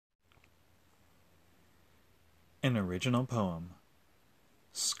An original poem.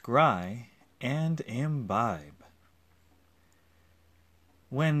 Scry and Imbibe.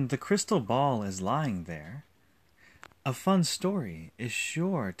 When the crystal ball is lying there, a fun story is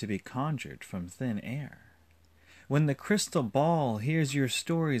sure to be conjured from thin air. When the crystal ball hears your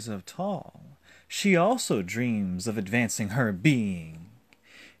stories of tall, she also dreams of advancing her being.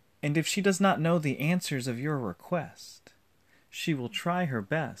 And if she does not know the answers of your request, she will try her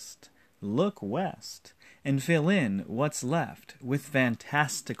best, look west, and fill in what's left with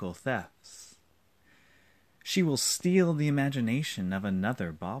fantastical thefts. She will steal the imagination of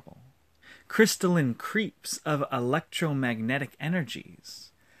another bauble, crystalline creeps of electromagnetic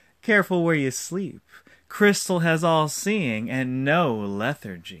energies. Careful where you sleep, crystal has all-seeing and no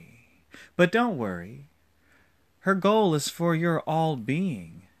lethargy. But don't worry, her goal is for your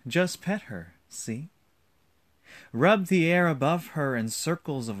all-being. Just pet her, see? Rub the air above her in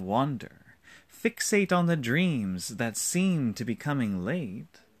circles of wonder. Fixate on the dreams that seem to be coming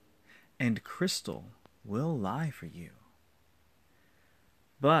late, and crystal will lie for you.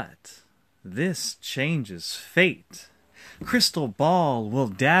 But this changes fate. Crystal ball will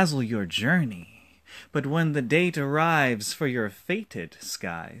dazzle your journey, but when the date arrives for your fated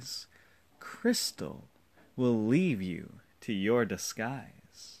skies, crystal will leave you to your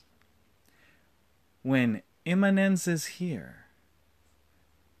disguise. When imminence is here,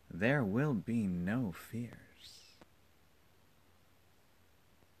 there will be no fears.